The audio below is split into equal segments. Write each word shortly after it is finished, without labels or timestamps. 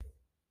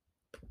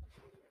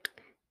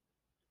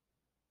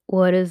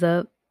What is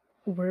up?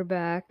 We're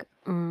back.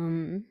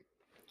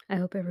 I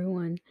hope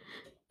everyone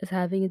is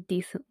having a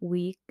decent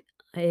week.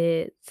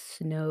 It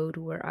snowed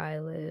where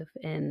I live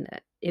and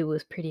it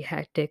was pretty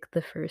hectic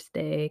the first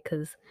day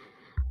cuz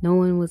no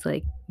one was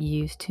like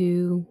used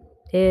to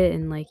it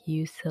and like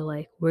used to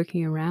like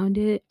working around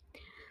it.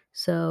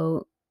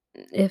 So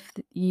if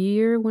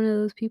you're one of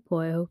those people,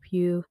 I hope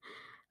you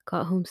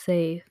got home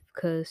safe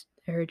cuz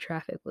I heard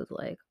traffic was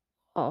like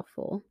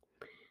awful.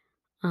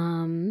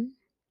 Um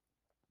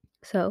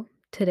so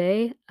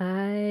today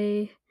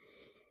I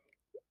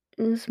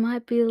this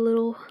might be a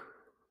little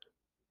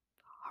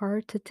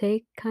hard to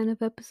take kind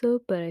of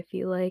episode, but I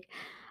feel like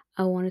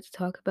I wanted to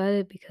talk about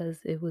it because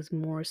it was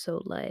more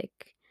so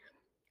like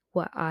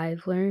what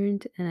I've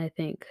learned and I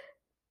think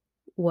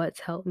what's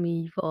helped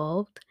me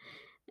evolved.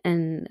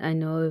 And I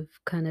know I've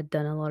kind of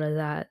done a lot of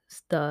that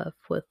stuff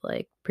with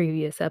like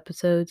previous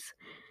episodes.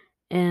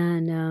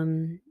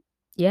 And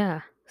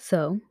yeah,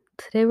 so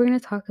today we're going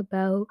to talk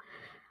about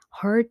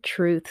hard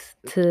truths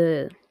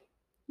to,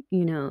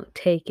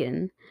 take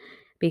in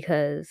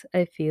because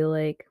I feel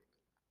like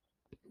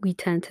we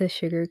tend to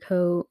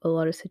sugarcoat a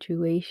lot of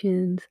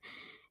situations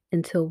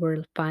until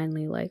we're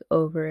finally like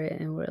over it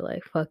and we're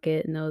like, fuck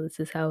it, no, this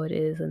is how it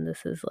is, and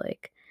this is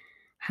like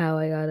how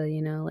I gotta,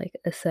 like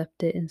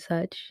accept it and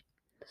such.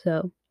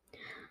 So,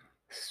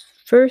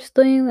 first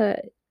thing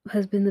that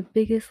has been the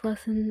biggest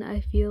lesson I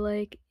feel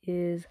like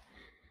is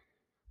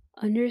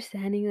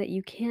understanding that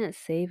you can't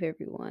save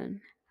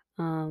everyone.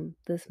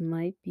 This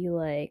might be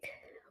like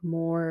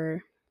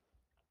more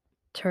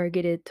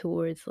targeted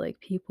towards like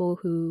people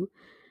who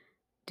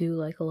do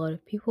like a lot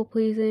of people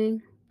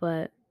pleasing,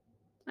 but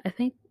I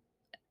think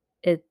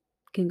it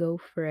can go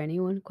for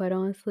anyone, quite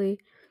honestly.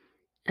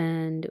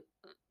 And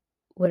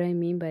what I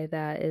mean by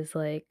that is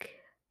like,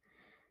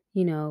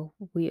 we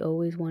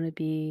always want to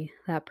be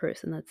that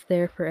person that's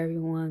there for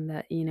everyone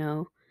that,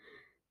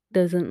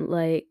 doesn't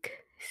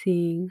like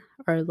seeing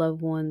our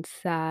loved ones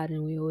sad.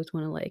 And we always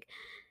want to like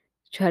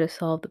try to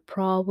solve the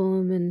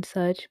problem and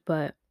such.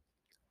 But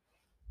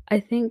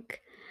I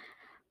think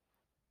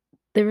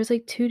there was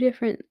like two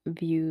different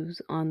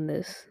views on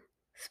this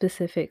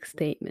specific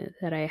statement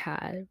that I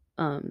had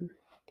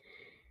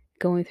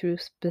going through a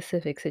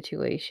specific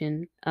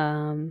situation.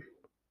 The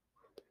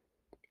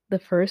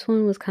first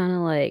one was kind of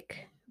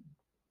like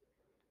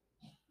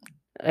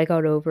I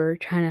got over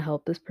trying to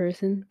help this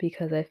person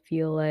because I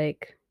feel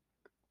like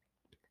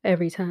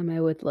every time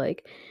I would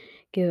like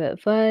give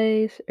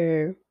advice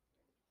or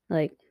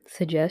like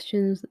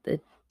suggestions,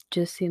 it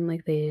just seemed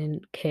like they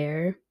didn't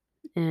care.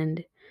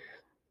 And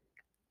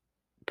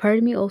part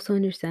of me also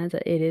understands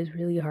that it is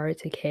really hard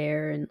to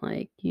care and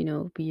like,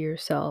 be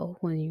yourself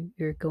when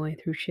you're going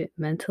through shit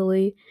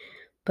mentally.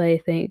 But I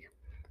think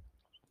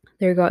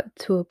there got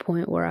to a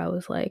point where I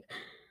was like,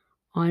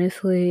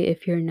 honestly,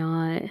 if you're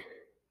not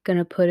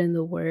gonna put in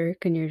the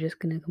work and you're just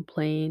gonna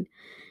complain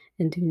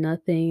and do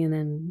nothing and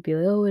then be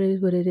like, "Oh, it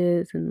is what it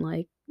is," and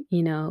like,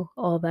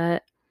 all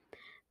that,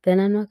 then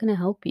I'm not gonna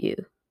help you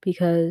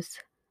because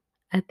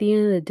at the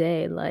end of the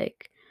day,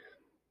 like,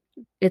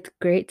 it's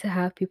great to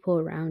have people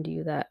around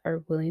you that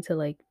are willing to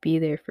like be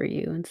there for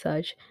you and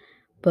such,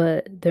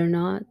 but they're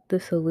not the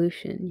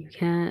solution. You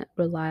can't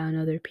rely on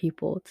other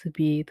people to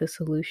be the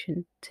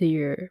solution to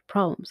your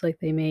problems. Like,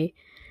 they may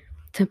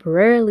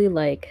temporarily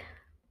like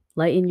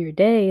lighten your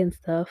day and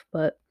stuff,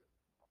 but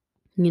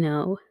you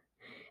know,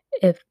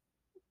 if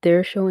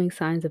they're showing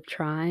signs of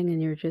trying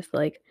and you're just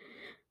like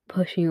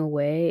pushing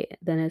away,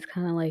 then it's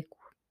kind of like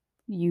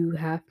you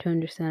have to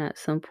understand at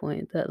some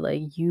point that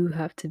like you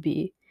have to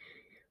be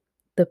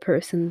the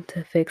person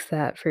to fix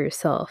that for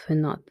yourself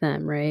and not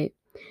them, right?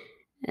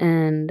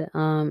 And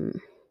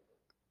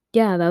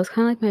yeah, that was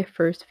kind of like my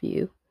first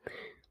view.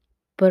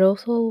 But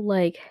also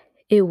like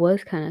it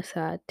was kind of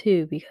sad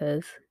too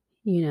because,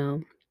 you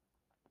know,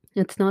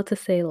 it's not to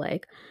say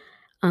like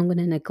I'm going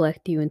to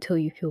neglect you until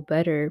you feel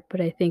better,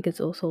 but I think it's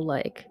also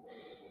like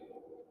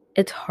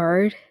it's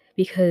hard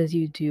because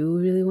you do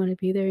really want to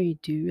be there, you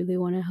do really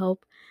want to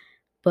help,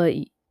 but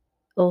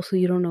also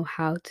you don't know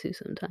how to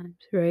sometimes,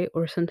 right?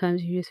 Or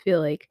sometimes you just feel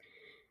like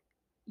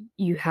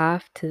you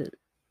have to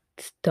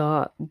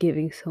stop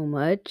giving so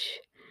much,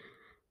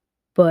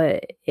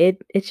 but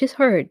it's just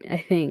hard, I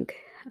think.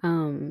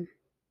 Um,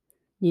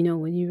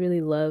 when you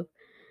really love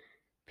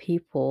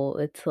people,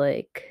 it's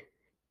like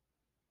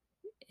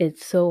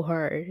it's so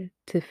hard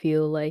to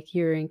feel like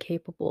you're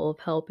incapable of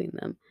helping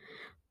them.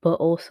 But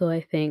also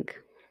I think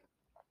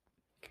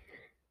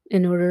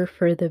in order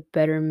for the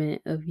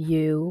betterment of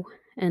you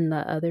and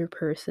the other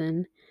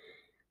person,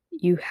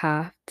 you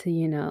have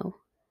to,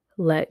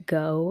 let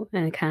go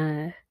and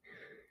kind of,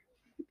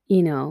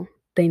 you know,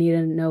 they need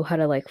to know how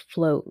to like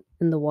float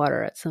in the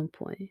water at some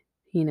point,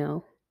 you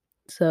know?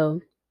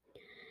 So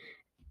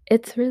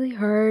it's really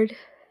hard,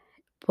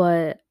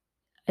 but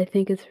I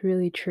think it's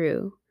really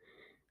true.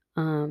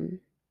 Um,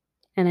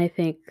 and I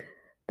think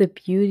the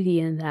beauty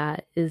in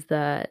that is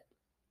that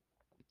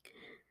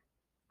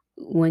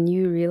when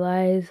you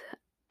realize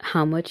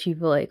how much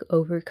you've like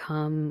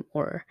overcome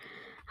or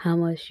how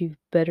much you've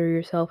better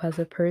yourself as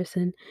a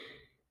person,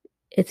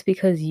 it's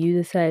because you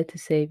decided to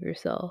save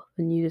yourself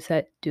and you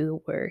decided to do the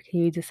work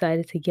and you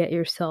decided to get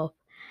yourself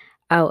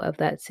out of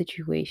that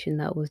situation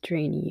that was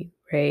draining you,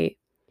 right?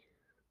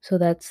 So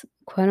that's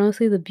quite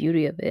honestly the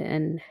beauty of it.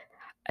 And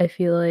I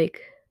feel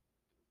like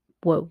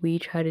what we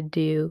try to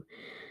do,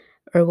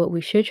 or what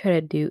we should try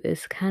to do,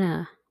 is kind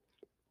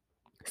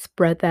of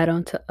spread that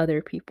onto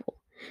other people.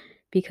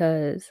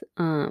 Because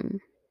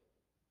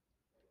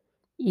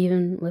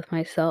even with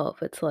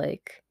myself, it's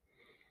like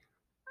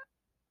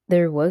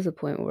there was a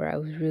point where I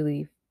was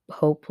really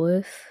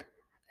hopeless.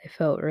 I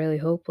felt really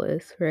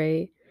hopeless,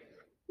 right?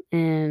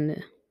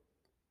 And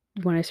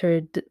when I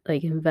started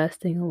like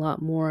investing a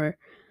lot more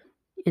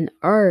in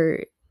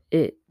art,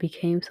 it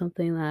became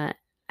something that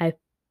I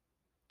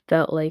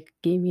felt like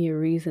gave me a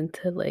reason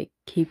to like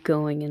keep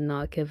going and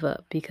not give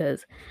up,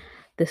 because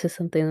this is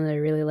something that I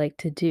really like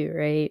to do,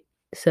 right?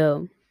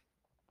 So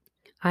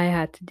I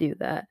had to do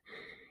that.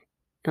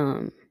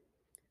 Um,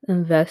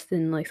 invest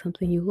in like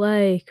something you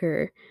like,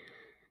 or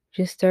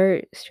just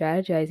start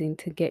strategizing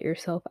to get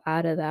yourself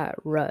out of that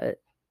rut.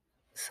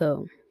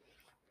 So,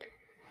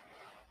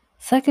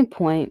 second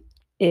point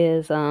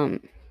is I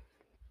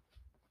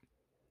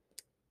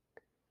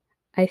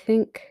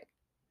think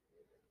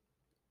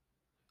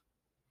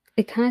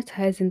it kind of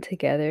ties in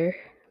together,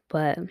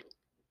 but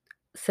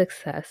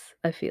success,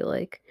 I feel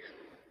like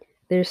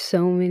there's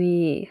so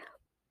many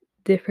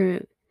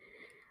different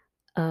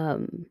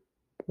um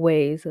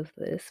ways of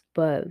this,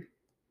 but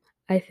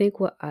I think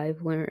what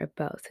I've learned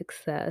about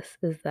success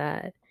is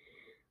that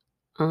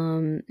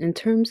in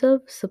terms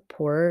of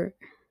support,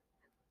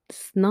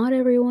 not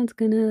everyone's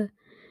gonna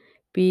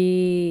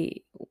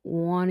be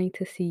wanting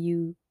to see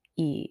you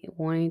eat,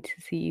 wanting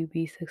to see you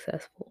be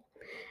successful.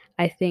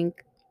 I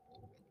think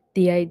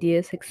the idea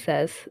of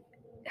success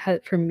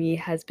for me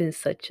has been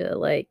such a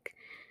like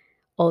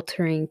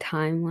altering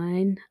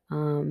timeline.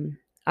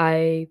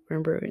 I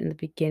remember in the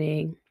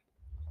beginning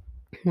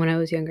when I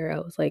was younger, I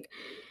was like,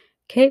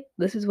 okay,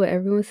 this is what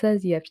everyone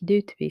says you have to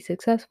do to be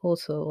successful.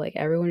 So, like,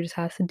 everyone just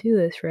has to do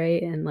this,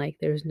 right? And, like,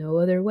 there's no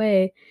other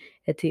way.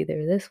 It's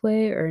either this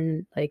way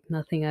or, like,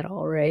 nothing at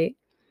all, right?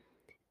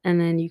 And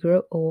then you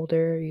grow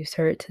older, you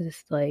start to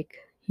just, like,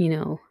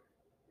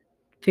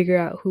 figure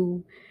out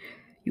who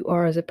you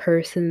are as a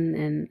person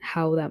and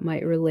how that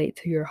might relate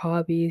to your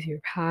hobbies, your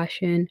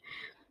passion.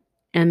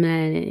 And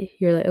then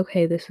you're like,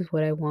 okay, this is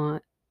what I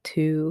want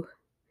to,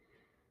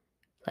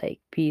 like,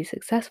 be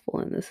successful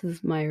in. This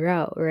is my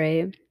route,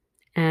 right?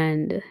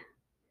 And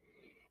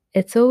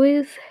it's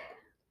always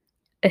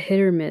a hit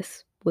or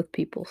miss with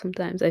people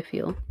sometimes, I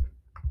feel,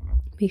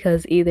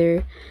 because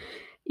either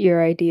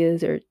your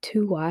ideas are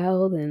too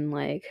wild and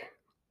like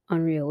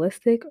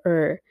unrealistic,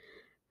 or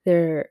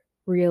they're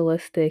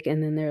realistic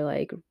and then they're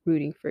like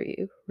rooting for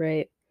you,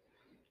 right?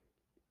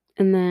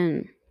 And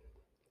then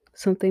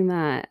something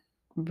that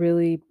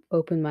really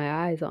opened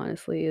my eyes,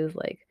 honestly, is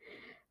like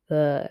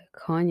the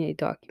Kanye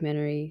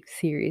documentary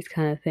series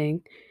kind of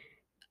thing.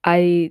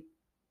 I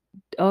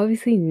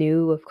obviously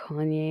knew of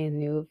Kanye and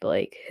knew of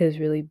like his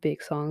really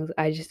big songs.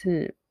 I just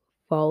didn't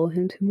follow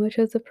him too much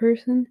as a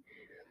person.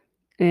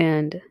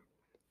 And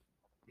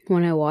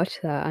when I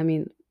watched that, I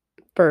mean,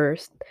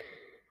 first,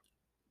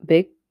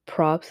 big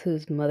props to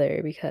his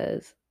mother,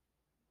 because,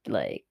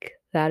 like,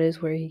 that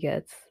is where he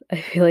gets,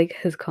 I feel like,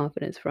 his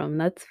confidence from.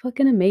 That's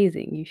fucking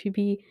amazing. You should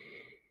be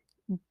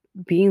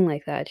being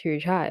like that to your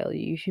child.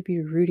 You should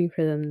be rooting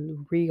for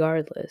them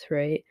regardless,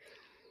 right?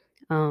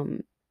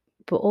 Um,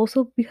 but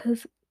also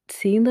because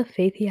seeing the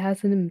faith he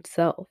has in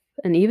himself,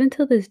 and even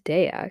to this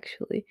day,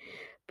 actually,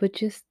 but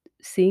just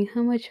seeing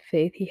how much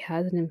faith he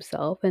has in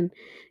himself. And,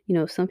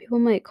 some people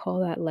might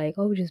call that like,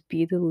 oh, just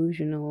be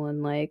delusional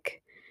and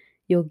like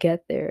you'll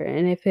get there.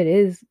 And if it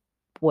is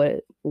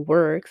what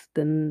works,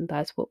 then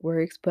that's what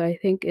works. But I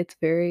think it's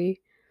very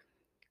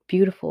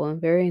beautiful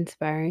and very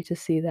inspiring to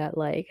see that,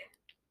 like,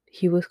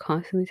 he was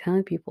constantly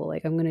telling people,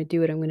 like, I'm gonna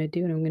do it, I'm gonna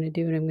do it, I'm gonna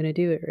do it, I'm gonna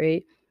do it,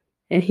 right?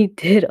 And he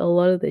did a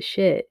lot of the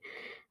shit.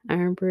 I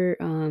remember,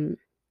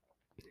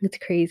 it's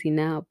crazy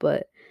now,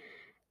 but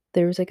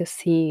there was like a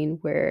scene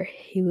where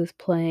he was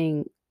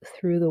playing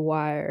Through the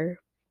Wire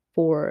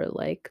for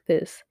like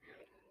this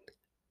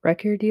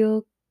record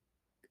deal,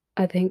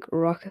 I think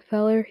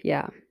Rockefeller,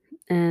 yeah.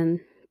 And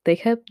they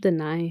kept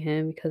denying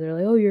him because they're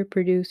like, "Oh, you're a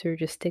producer,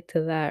 just stick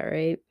to that,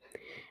 right?"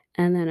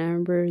 And then I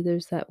remember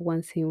there's that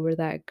one scene where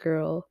that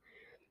girl,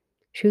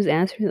 she was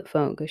answering the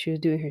phone because she was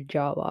doing her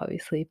job,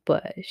 obviously,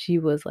 but she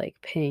was like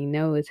paying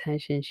no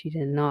attention. She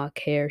did not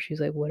care. She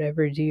was like,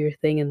 "Whatever, do your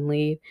thing and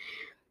leave."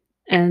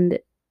 And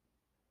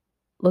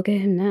look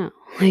at him now,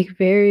 like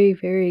very,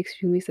 very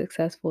extremely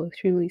successful,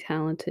 extremely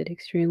talented,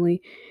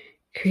 extremely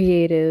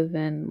creative,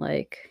 and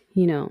like,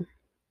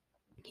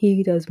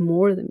 he does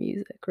more than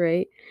music,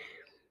 right?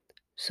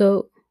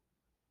 So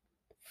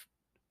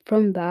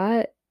from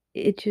that,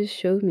 it just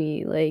showed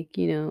me like,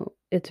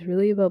 it's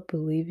really about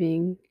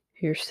believing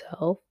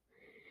yourself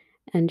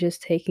and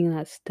just taking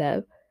that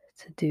step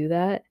to do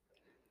that,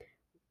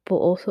 but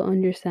also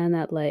understand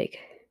that like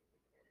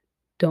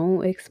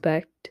don't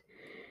expect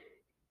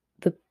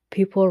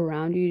people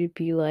around you to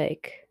be,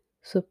 like,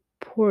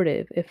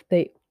 supportive if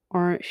they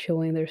aren't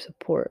showing their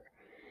support.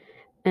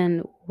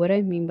 And what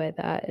I mean by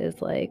that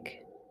is,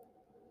 like,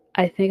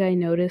 I think I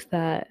noticed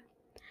that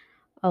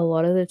a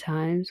lot of the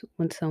times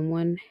when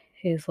someone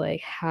is,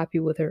 like, happy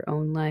with their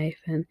own life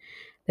and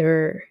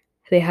they're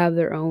they have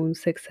their own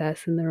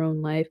success in their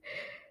own life,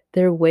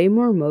 they're way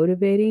more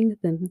motivating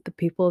than the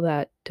people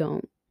that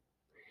don't.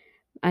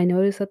 I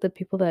notice that the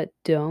people that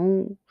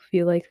don't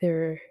feel like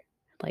they're,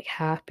 like,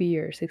 happy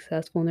or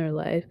successful in their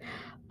life,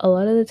 a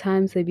lot of the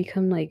times they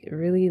become, like,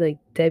 really, like,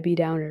 Debbie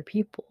Downer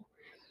people.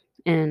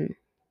 And,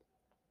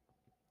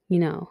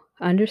 I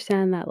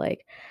understand that,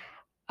 like,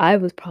 I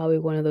was probably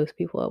one of those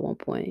people at one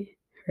point,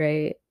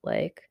 right?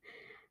 Like,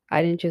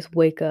 I didn't just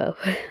wake up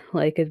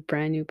like a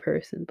brand new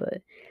person,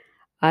 but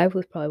I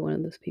was probably one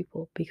of those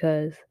people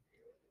because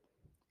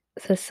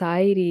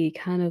society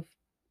kind of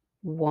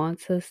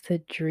wants us to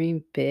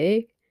dream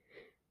big,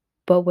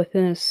 but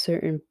within a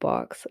certain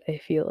box, I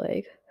feel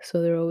like.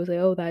 So they're always like,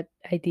 "Oh, that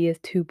idea is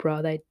too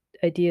broad. That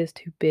idea is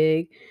too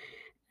big,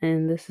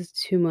 and this is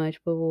too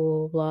much, blah,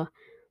 blah, blah, blah."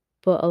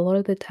 But a lot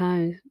of the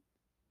times,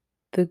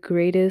 the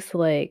greatest,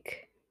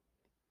 like,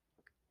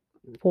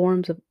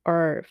 forms of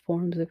art,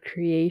 forms of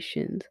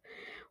creations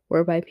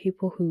were by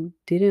people who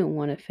didn't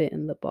want to fit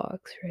in the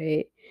box,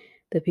 right?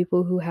 The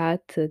people who had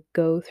to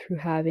go through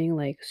having,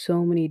 like,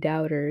 so many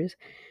doubters,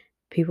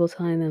 people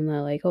telling them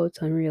that, like, "Oh,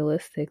 it's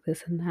unrealistic,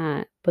 this and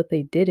that," but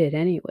they did it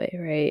anyway,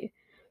 right?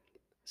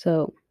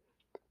 So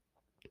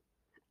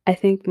I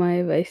think my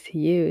advice to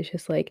you is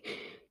just, like,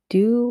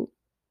 do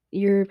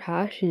your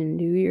passion,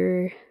 do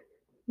your,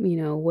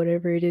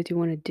 whatever it is you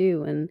wanna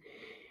do, and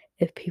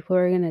if people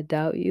are gonna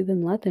doubt you,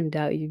 then let them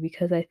doubt you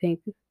because I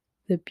think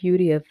the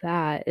beauty of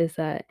that is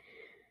that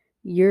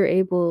you're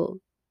able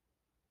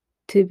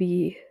to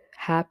be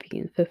happy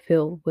and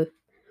fulfilled with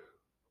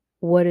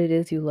what it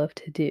is you love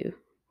to do,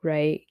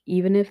 right?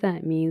 Even if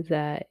that means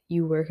that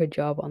you work a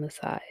job on the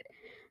side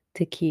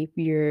to keep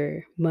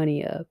your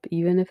money up,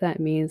 even if that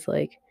means,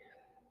 like,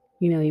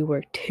 you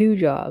work 2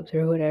 jobs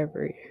or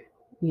whatever,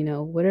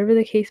 whatever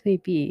the case may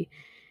be,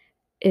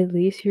 at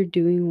least you're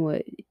doing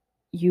what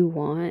you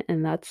want,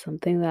 and that's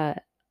something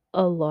that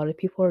a lot of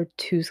people are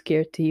too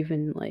scared to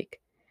even, like,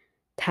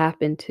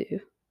 tap into,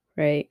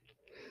 right?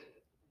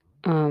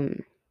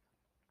 Um,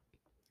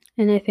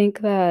 and I think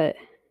that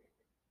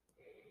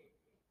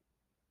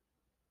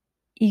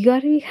you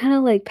gotta be kinda,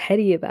 like,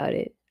 petty about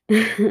it.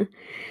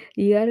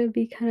 You gotta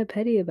be kinda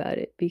petty about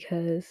it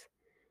because,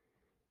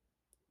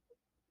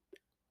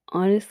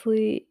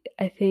 honestly,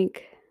 I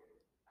think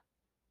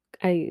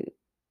I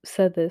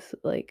said this,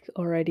 like,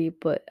 already,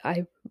 but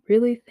I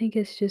really think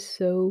it's just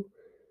so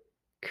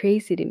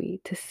crazy to me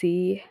to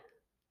see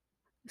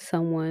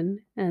someone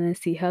and then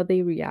see how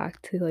they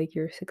react to, like,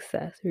 your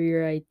success or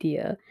your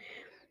idea,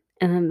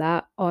 and then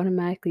that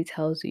automatically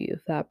tells you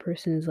if that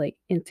person is, like,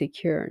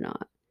 insecure or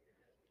not.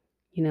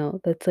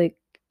 That's, like,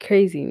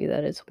 crazy to me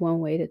that it's one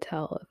way to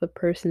tell if a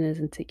person is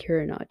insecure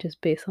or not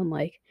just based on,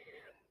 like,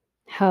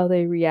 how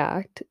they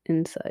react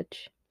and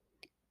such.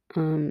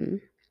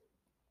 Um,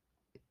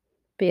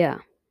 but yeah,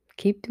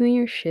 keep doing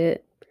your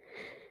shit.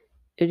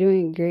 You're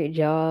doing a great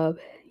job,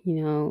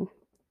 you know,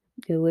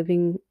 you're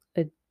living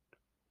a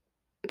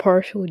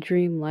partial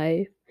dream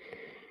life,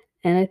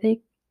 and I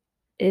think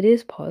it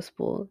is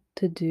possible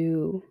to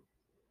do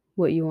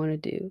what you wanna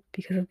do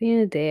because at the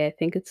end of the day, I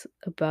think it's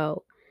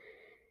about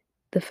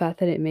the fact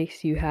that it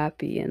makes you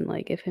happy, and,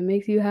 like, if it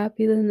makes you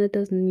happy, then it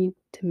doesn't need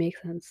to make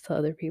sense to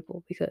other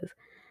people because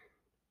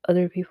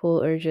other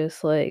people are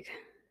just, like,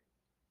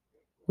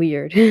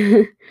 weird.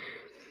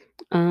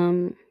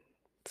 Um,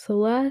 so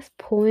last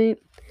point,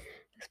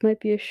 this might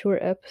be a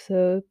short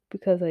episode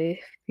because I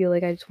feel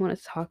like I just wanna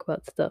talk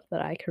about stuff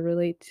that I can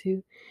relate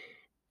to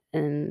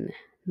and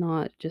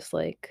not just,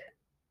 like,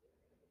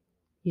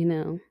 you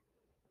know,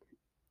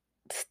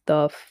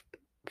 stuff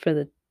for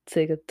the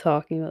sake of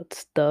talking about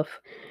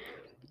stuff.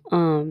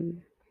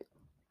 Um,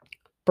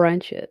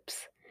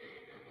 Friendships.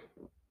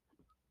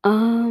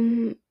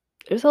 Um,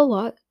 there's a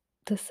lot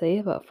to say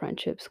about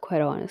friendships,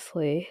 quite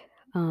honestly.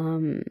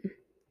 Um,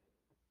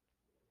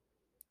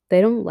 they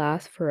don't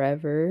last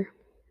forever,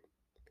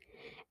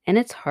 and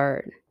it's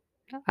hard.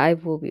 I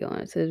will be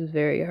honest, it's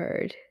very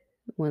hard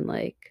when,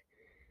 like,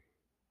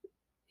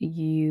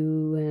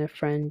 you and a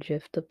friend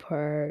drift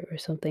apart or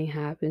something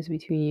happens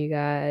between you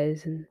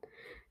guys and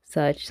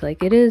such.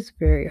 Like, it is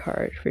very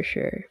hard for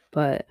sure,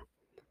 but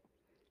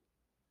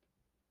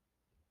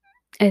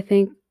I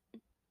think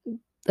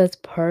that's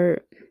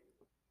part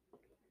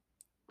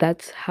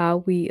that's how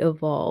we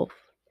evolve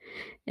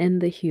in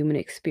the human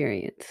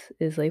experience,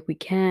 is, like, we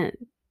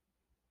can't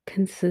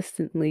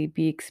consistently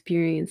be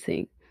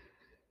experiencing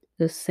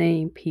the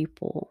same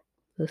people,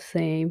 the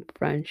same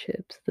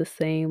friendships, the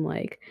same,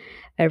 like,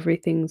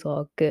 everything's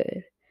all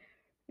good,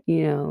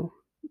 you know?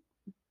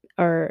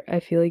 Or I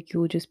feel like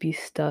you'll just be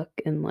stuck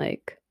in,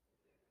 like,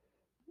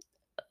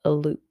 a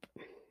loop,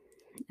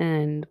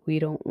 and we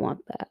don't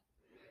want that.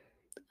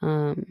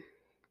 Um,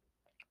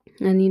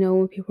 and,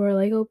 when people are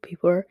like, "Oh,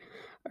 people are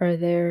are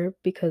there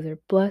because they're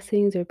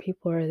blessings or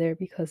people are there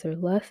because they're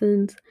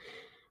lessons.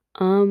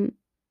 Um,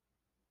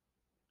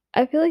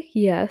 I feel like,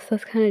 yes,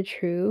 that's kinda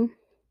true,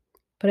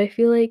 but I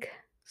feel like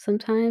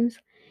sometimes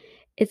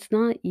it's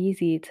not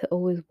easy to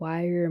always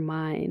wire your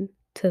mind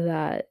to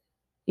that,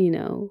 you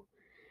know,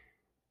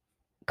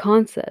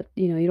 concept.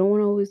 You don't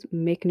wanna always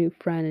make a new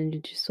friend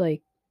and just,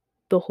 like,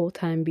 the whole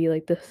time be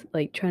like this,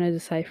 like, trying to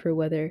decipher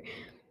whether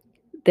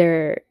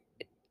they're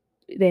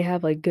they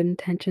have, like, good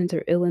intentions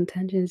or ill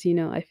intentions.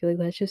 I feel like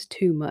that's just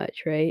too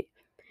much, right?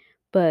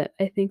 But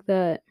I think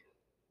that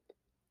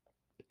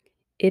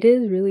it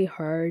is really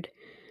hard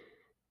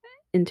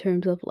in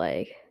terms of,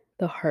 like,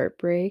 the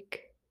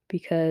heartbreak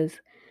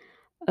because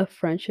a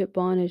friendship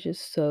bond is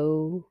just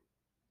so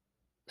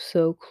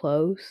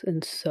close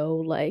and so,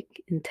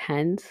 like,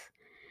 intense.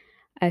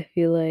 I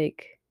feel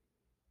like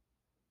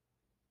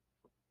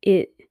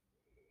it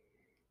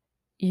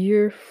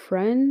your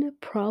friend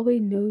probably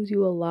knows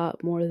you a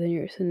lot more than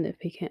your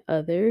significant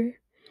other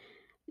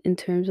in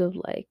terms of,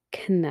 like,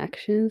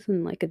 connections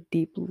and, like, a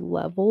deep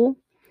level.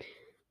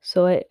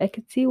 So I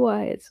could see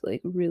why it's,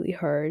 like, really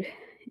hard,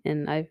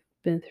 and I've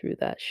been through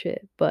that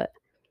shit, but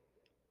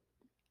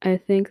I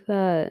think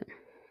that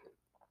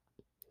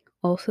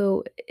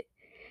also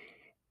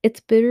it's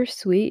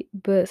bittersweet,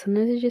 but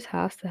sometimes it just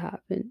has to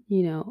happen.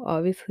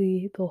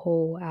 Obviously, the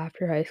whole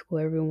after high school,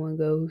 everyone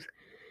goes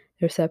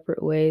their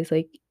separate ways.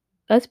 Like,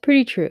 that's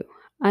pretty true.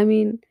 I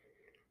mean,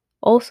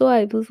 also,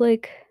 I was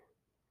like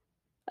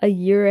a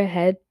year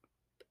ahead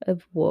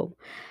of, whoa,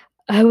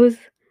 I was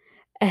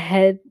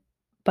ahead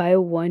by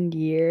 1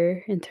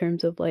 year in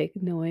terms of like,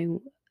 knowing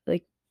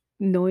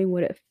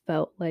what it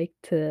felt like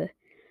to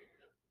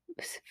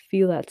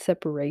feel that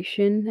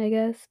separation, I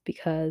guess,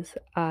 because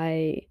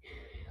I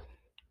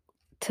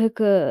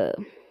took a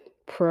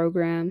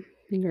program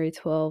in grade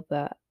 12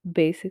 that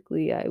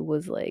basically I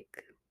was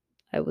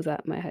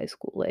at my high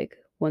school like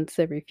once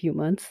every few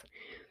months.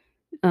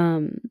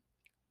 Um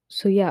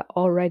so yeah,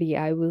 already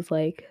I was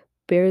like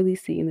barely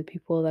seeing the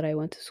people that I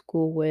went to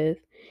school with,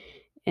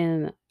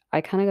 and I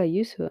kind of got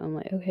used to it. I'm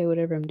like, okay,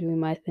 whatever, I'm doing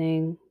my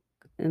thing,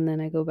 and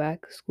then I go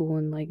back to school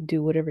and like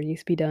do whatever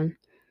needs to be done.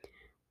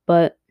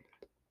 But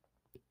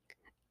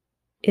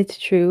it's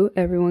true,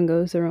 everyone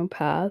goes their own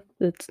path.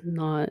 It's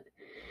not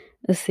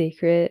a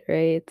secret,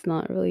 right? It's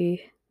not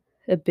really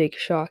a big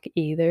shock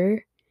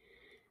either.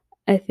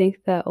 I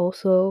think that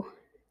also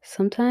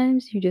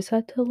sometimes you just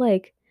have to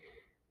like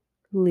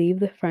leave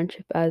the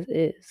friendship as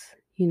is.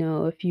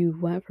 If you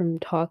went from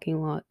talking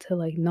a lot to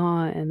like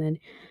not, and then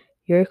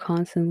you're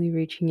constantly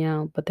reaching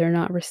out, but they're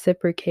not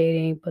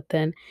reciprocating, but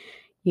then,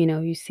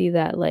 you see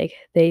that like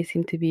they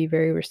seem to be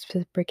very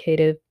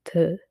reciprocative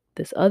to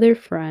this other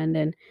friend.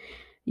 And,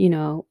 you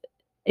know,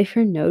 if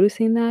you're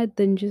noticing that,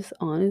 then just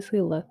honestly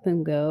let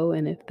them go.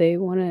 And if they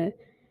want to,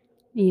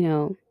 you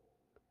know,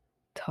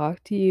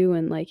 talk to you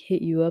and like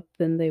hit you up,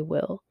 then they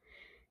will.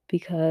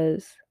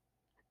 Because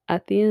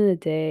at the end of the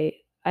day,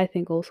 I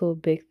think also a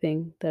big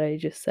thing that I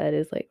just said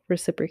is like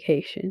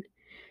reciprocation.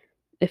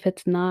 If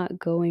it's not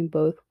going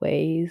both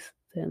ways,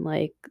 then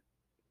like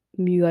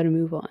you got to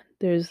move on.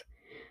 There's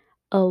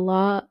a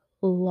lot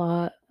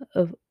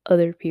of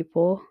other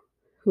people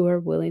who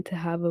are willing to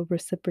have a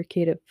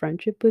reciprocated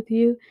friendship with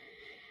you,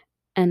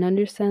 and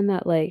understand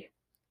that like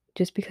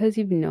just because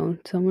you've known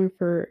someone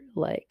for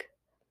like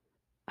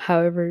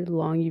however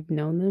long you've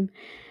known them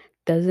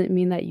doesn't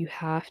mean that you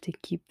have to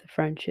keep the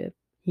friendship.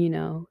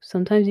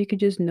 Sometimes you could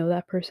just know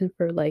that person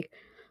for like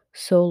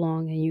so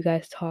long and you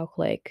guys talk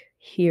like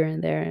here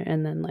and there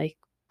and then like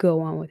go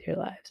on with your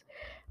lives.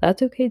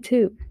 That's okay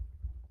too.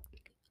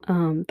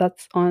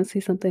 That's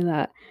honestly something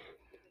that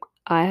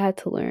I had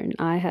to learn.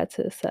 I had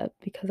to accept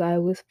because I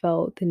always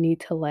felt the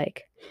need to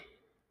like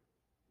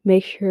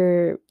make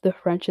sure the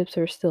friendships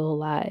are still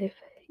alive,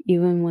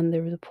 even when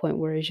there was a point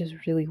where it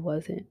just really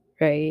wasn't,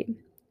 right?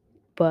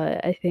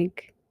 But I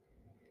think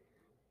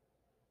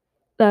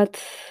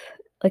that's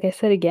like I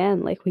said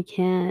again, like, we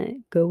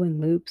can't go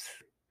in loops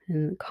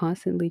and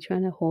constantly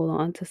trying to hold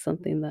on to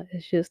something that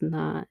is just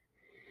not,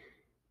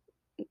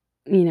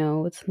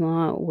 it's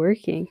not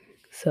working.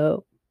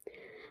 So,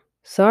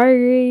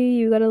 sorry,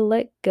 you gotta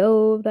let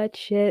go of that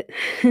shit.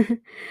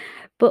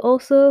 But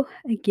also,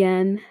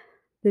 again,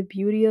 the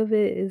beauty of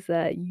it is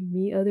that you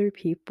meet other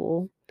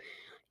people,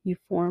 you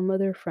form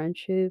other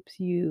friendships,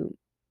 you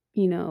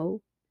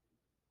know,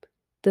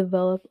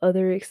 develop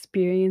other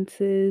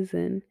experiences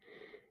and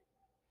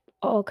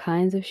all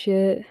kinds of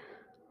shit.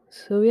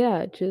 So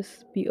yeah,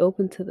 just be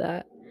open to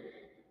that.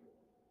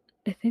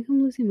 I think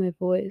I'm losing my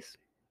voice,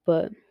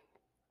 but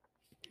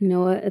you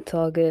know what? It's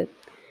all good.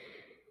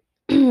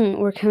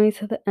 We're coming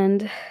to the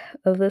end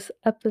of this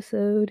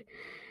episode.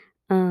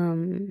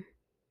 Um,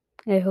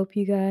 I hope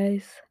you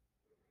guys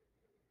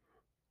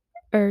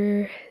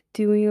are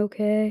doing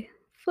okay.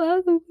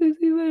 Fuck, I'm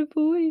losing my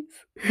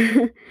voice.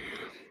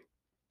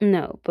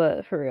 No,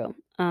 but for real.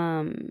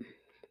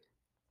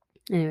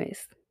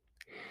 Anyways,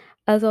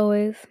 as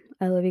always,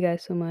 I love you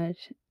guys so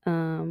much.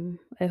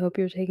 I hope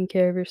you're taking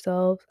care of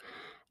yourselves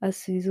as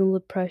seasonal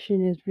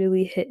depression is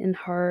really hitting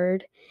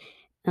hard.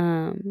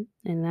 And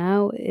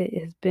now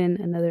it has been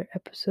another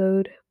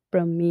episode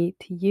from me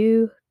to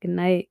you. Good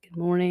night, good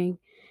morning,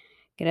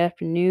 good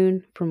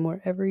afternoon from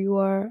wherever you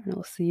are, and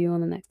I'll see you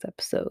on the next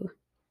episode.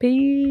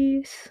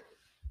 Peace.